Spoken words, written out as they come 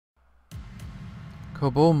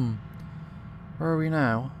Kaboom! Where are we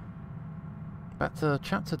now? Back to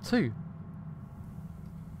chapter 2.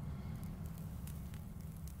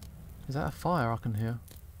 Is that a fire I can hear?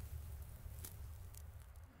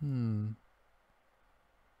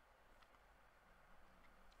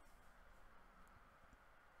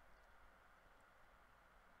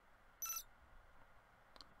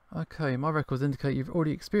 Okay, my records indicate you've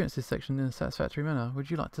already experienced this section in a satisfactory manner. Would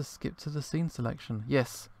you like to skip to the scene selection?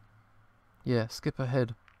 Yes. Yeah, skip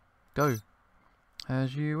ahead. Go.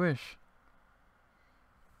 As you wish.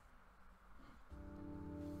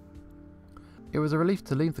 It was a relief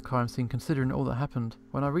to leave the crime scene considering all that happened.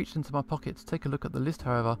 When I reached into my pocket to take a look at the list,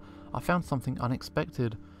 however, I found something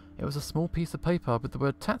unexpected. It was a small piece of paper with the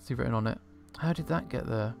word Tatsu written on it. How did that get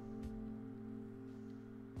there?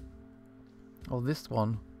 Oh, this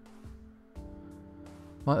one.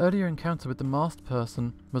 My earlier encounter with the masked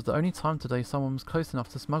person was the only time today someone was close enough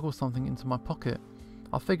to smuggle something into my pocket.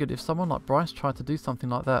 I figured if someone like Bryce tried to do something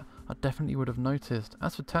like that, I definitely would have noticed.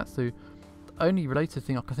 As for Tatsu, the only related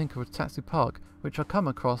thing I could think of was Tatsu Park, which I come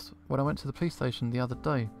across when I went to the police station the other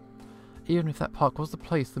day. Even if that park was the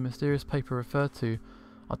place the mysterious paper referred to,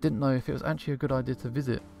 I didn't know if it was actually a good idea to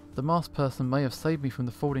visit. The masked person may have saved me from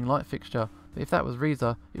the falling light fixture, but if that was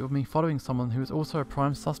Reza, it would mean following someone who was also a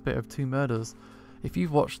prime suspect of 2 murders. If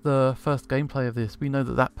you've watched the first gameplay of this, we know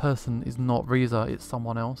that that person is not Reza, it's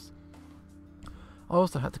someone else. I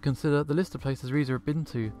also had to consider the list of places Reza had been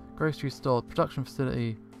to: grocery store, production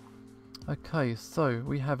facility. Okay, so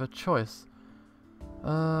we have a choice.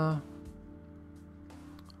 Let's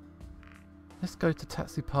go to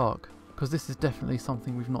Tatsu Park, because this is definitely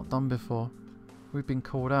something we've not done before. We've been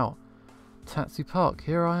called out. Tatsu Park,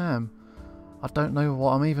 here I am. I don't know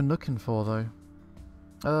what I'm even looking for though.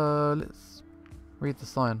 Let's read the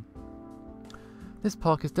sign. This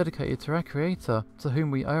park is dedicated to our creator, to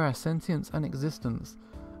whom we owe our sentience and existence.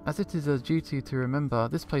 As it is a duty to remember,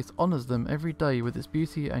 this place honours them every day with its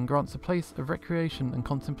beauty and grants a place of recreation and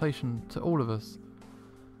contemplation to all of us.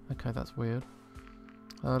 Okay, that's weird.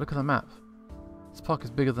 Look at the map. This park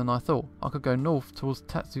is bigger than I thought. I could go north towards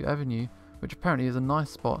Tatsu Avenue, which apparently is a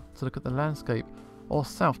nice spot to look at the landscape, or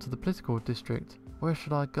south to the political district. Where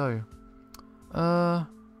should I go?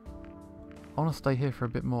 I want to stay here for a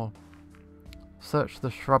bit more. Search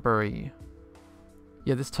the shrubbery.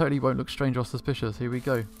 Yeah, this totally won't look strange or suspicious. Here we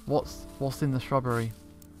go. What's in the shrubbery?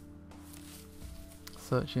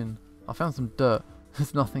 Search in. I found some dirt.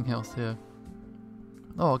 There's nothing else here.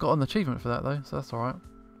 Oh, I got an achievement for that though, so that's alright.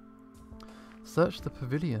 Search the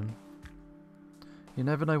pavilion. You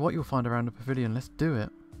never know what you'll find around the pavilion. Let's do it.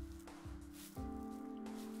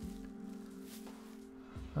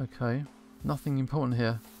 Okay. Nothing important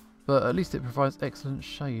here, but at least it provides excellent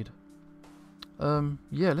shade.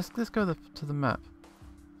 Yeah, let's go to the map.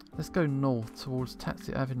 Let's go north towards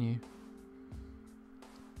Tatsu Avenue.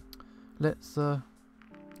 Let's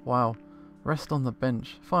wow, rest on the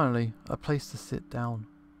bench. Finally, a place to sit down.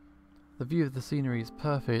 The view of the scenery is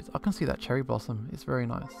perfect. I can see that cherry blossom. It's very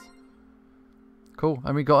nice. Cool,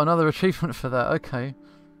 and we got another achievement for that. Okay.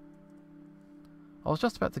 I was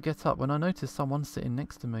just about to get up when I noticed someone sitting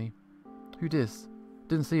next to me. Who dis?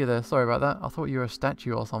 Didn't see you there. Sorry about that. I thought you were a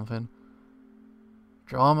statue or something.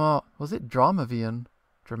 Drama. Was it Dramavian?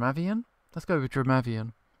 Dramavian? Let's go with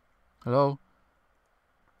Dramavian. Hello?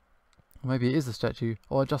 Maybe it is a statue,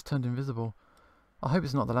 or I just turned invisible. I hope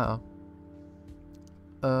it's not the latter.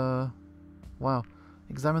 Wow.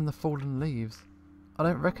 Examine the fallen leaves. I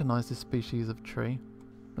don't recognise this species of tree.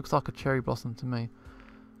 Looks like a cherry blossom to me.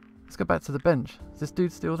 Let's go back to the bench. Is this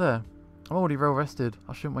dude still there? I'm already well rested.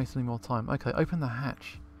 I shouldn't waste any more time. Okay, open the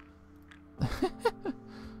hatch.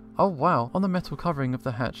 Oh wow, on the metal covering of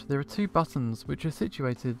the hatch there are 2 buttons which are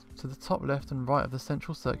situated to the top left and right of the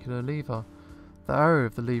central circular lever. The arrow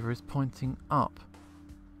of the lever is pointing up.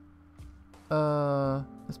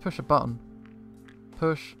 Let's push a button.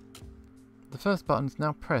 Push. The first button is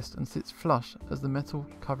now pressed and sits flush as the metal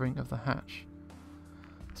covering of the hatch.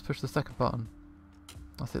 Let's push the second button.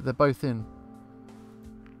 That's it, they're both in.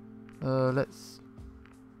 Let's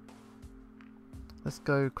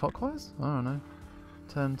go clockwise? I don't know.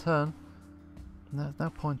 Turn. And that's now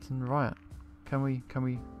pointing right. Can we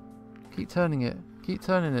keep turning it? Keep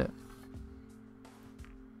turning it.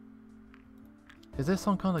 Is there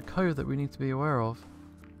some kind of code that we need to be aware of?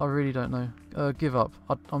 I really don't know. Give up.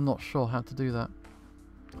 I'm not sure how to do that.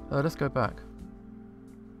 Let's go back.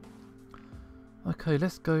 Okay,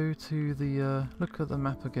 let's go to the look at the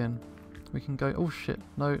map again. We can go. Oh shit!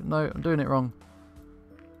 No, I'm doing it wrong.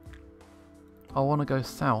 I want to go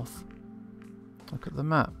south. Look at the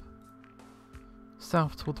map.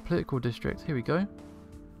 South toward the political district. Here we go.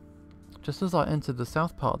 Just as I entered the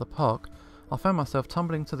south part of the park, I found myself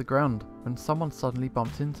tumbling to the ground when someone suddenly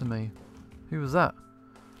bumped into me. Who was that?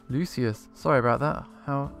 Lucius. Sorry about that.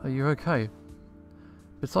 How are you okay?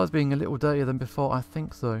 Besides being a little dirtier than before, I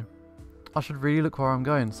think so. I should really look where I'm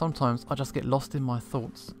going. Sometimes I just get lost in my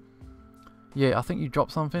thoughts. Yeah, I think you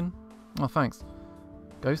dropped something. Oh, thanks.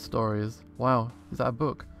 Ghost stories. Wow, is that a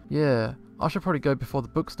book? Yeah, I should probably go before the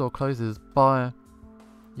bookstore closes. Bye.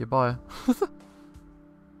 Yeah, bye.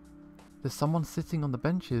 There's someone sitting on the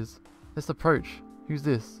benches. Let's approach. Who's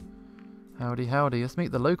this? Howdy, howdy. Let's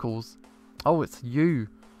meet the locals. Oh, it's you.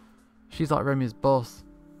 She's like Remy's boss.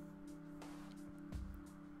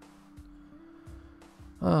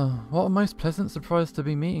 What a most pleasant surprise to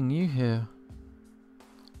be meeting you here.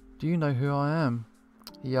 Do you know who I am?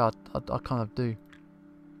 Yeah, I kind of do.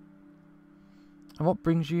 And what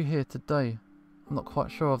brings you here today? I'm not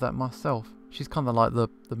quite sure of that myself. She's kind of like the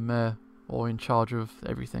mayor, or in charge of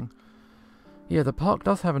everything. Yeah, the park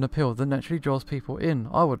does have an appeal that naturally draws people in.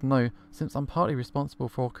 I would know, since I'm partly responsible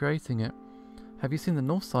for creating it. Have you seen the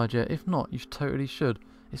north side yet? If not, you totally should.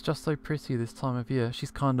 It's just so pretty this time of year.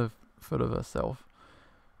 She's kind of full of herself.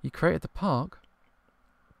 You created the park?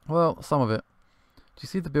 Well, some of it. Do you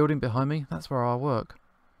see the building behind me? That's where I work.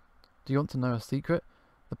 Do you want to know a secret?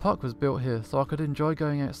 The park was built here so I could enjoy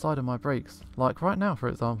going outside on my breaks. Like right now, for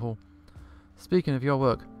example. Speaking of your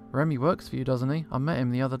work, Remy works for you, doesn't he? I met him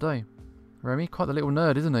the other day. Remy? Quite the little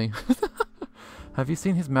nerd, isn't he? Have you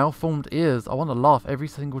seen his malformed ears? I want to laugh every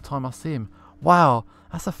single time I see him. Wow,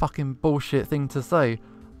 that's a fucking bullshit thing to say.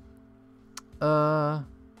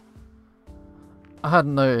 I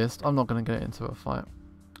hadn't noticed. I'm not going to get into a fight.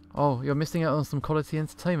 Oh, you're missing out on some quality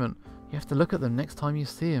entertainment. You have to look at them next time you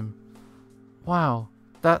see him. Wow,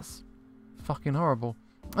 that's fucking horrible.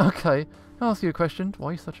 Okay, can I ask you a question? Why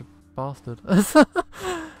are you such a bastard?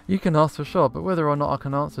 You can ask for sure, but whether or not I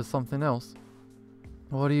can answer is something else.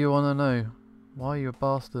 What do you want to know? Why are you a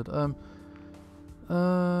bastard? Ask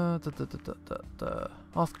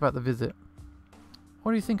about the visit.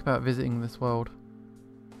 What do you think about visiting this world?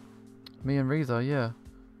 Me and Reza, yeah.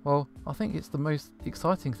 Well, I think it's the most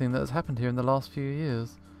exciting thing that has happened here in the last few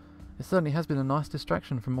years. It certainly has been a nice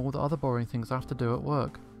distraction from all the other boring things I have to do at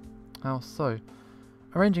work. How so?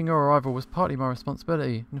 Arranging your arrival was partly my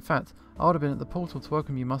responsibility. In fact, I would have been at the portal to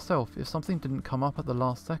welcome you myself if something didn't come up at the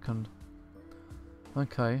last second.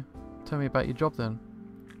 Okay, tell me about your job then.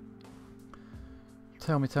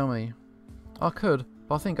 Tell me. I could,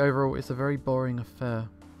 but I think overall it's a very boring affair.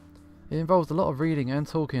 It involves a lot of reading and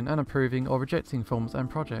talking and approving or rejecting forms and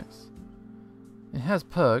projects. It has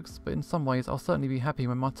perks, but in some ways I'll certainly be happy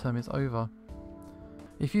when my term is over.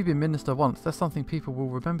 If you've been minister once, that's something people will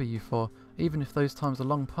remember you for, even if those times are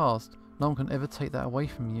long past. No one can ever take that away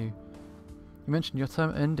from you. You mentioned your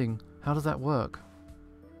term ending. How does that work?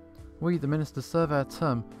 We, the ministers, serve our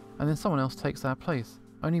term, and then someone else takes our place.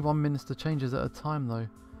 Only one minister changes at a time though.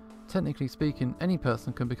 Technically speaking, any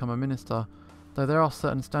person can become a minister, though there are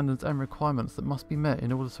certain standards and requirements that must be met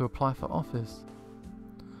in order to apply for office.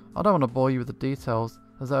 I don't want to bore you with the details,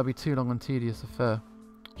 as that would be too long and tedious affair.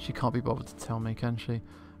 She can't be bothered to tell me, can she?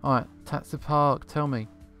 Alright, Taxi Park, tell me.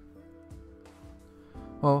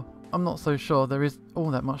 Well, I'm not so sure there is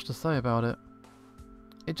all that much to say about it.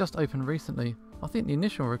 It just opened recently. I think the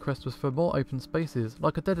initial request was for more open spaces,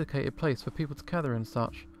 like a dedicated place for people to gather and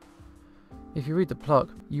such. If you read the plaque,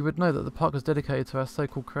 you would know that the park was dedicated to our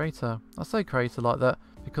so-called creator. I say creator like that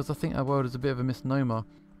because I think our world is a bit of a misnomer,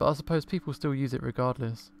 but I suppose people still use it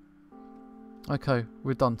regardless. Okay,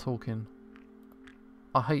 we're done talking.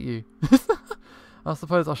 I hate you. I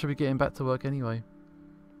suppose I should be getting back to work anyway.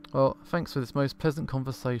 Well, thanks for this most pleasant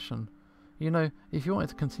conversation. You know, if you wanted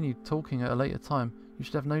to continue talking at a later time, you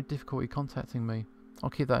should have no difficulty contacting me. I'll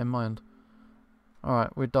keep that in mind.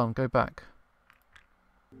 Alright, we're done. Go back.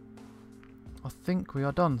 I think we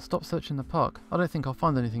are done. Stop searching the park. I don't think I'll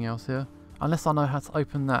find anything else here. Unless I know how to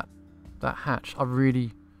open that hatch.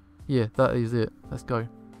 Yeah, that is it. Let's go.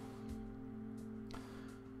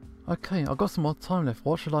 Okay, I've got some more time left.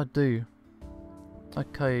 What should I do?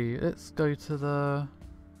 Okay, let's go to the...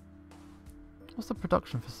 What's the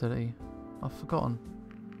production facility? I've forgotten.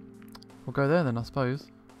 We'll go there then, I suppose.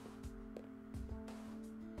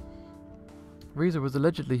 Reza was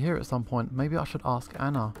allegedly here at some point. Maybe I should ask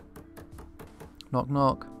Anna. Knock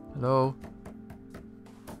knock. Hello?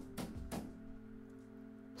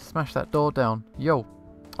 Smash that door down. Yo!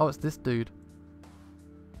 Oh, it's this dude.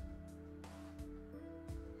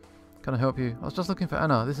 Can I help you? I was just looking for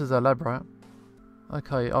Anna. This is our lab, right?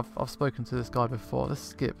 Okay, I've spoken to this guy before. Let's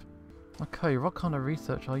skip. Okay, what kind of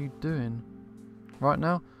research are you doing? Right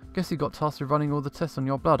now? Guess you got tasked with running all the tests on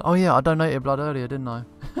your blood. Oh yeah, I donated blood earlier, didn't I?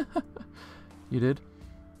 You did?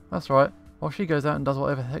 That's right. While she goes out and does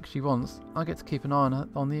whatever the heck she wants, I get to keep an eye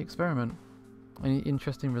on the experiment. Any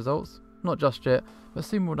interesting results? Not just yet, but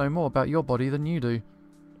soon we'll know more about your body than you do.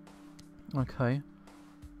 Okay.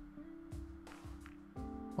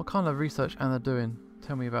 What kind of research Anna doing?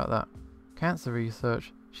 Tell me about that. Cancer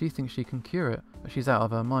research. She thinks she can cure it, but she's out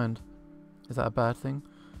of her mind. Is that a bad thing?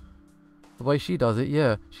 The way she does it,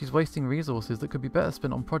 yeah. She's wasting resources that could be better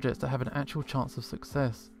spent on projects that have an actual chance of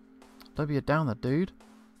success. Don't be a downer, dude.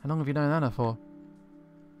 How long have you known Anna for?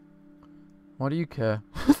 Why do you care?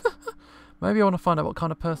 Maybe I want to find out what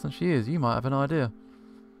kind of person she is. You might have an idea.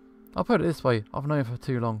 I'll put it this way. I've known her for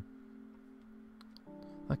too long.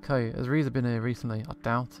 Okay, has Reza been here recently? I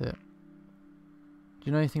doubt it. Do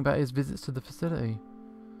you know anything about his visits to the facility?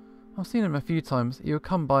 I've seen him a few times. He would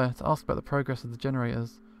come by to ask about the progress of the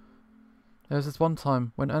generators. There was this one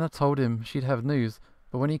time when Anna told him she'd have news,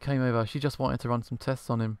 but when he came over, she just wanted to run some tests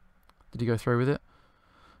on him. Did he go through with it?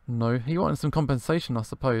 No, he wanted some compensation, I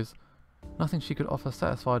suppose. Nothing she could offer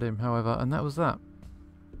satisfied him, however, and that was that.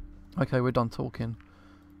 Okay, we're done talking.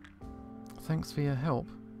 Thanks for your help.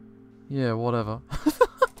 Yeah, whatever.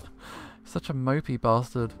 Such a mopey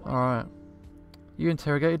bastard. Alright. You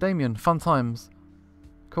interrogated Damien. Fun times.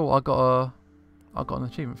 Cool, I got an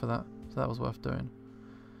achievement for that, so that was worth doing.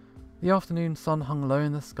 The afternoon sun hung low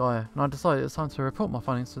in the sky, and I decided it's time to report my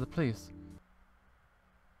findings to the police.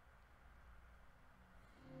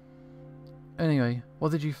 Anyway,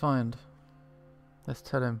 what did you find? Let's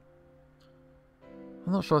tell him.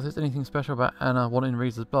 I'm not sure if there's anything special about Anna wanting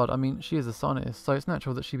Reza's blood. I mean, she is a scientist, so it's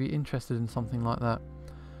natural that she'd be interested in something like that.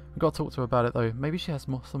 We've got to talk to her about it though. Maybe she has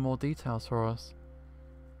some more details for us.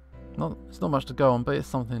 It's not much to go on, but it's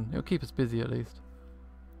something. It'll keep us busy at least.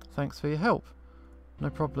 Thanks for your help. No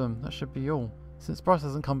problem, that should be all. Since Bryce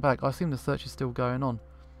hasn't come back, I assume the search is still going on.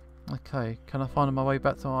 Okay, can I find my way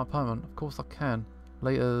back to my apartment? Of course I can.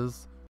 Laters.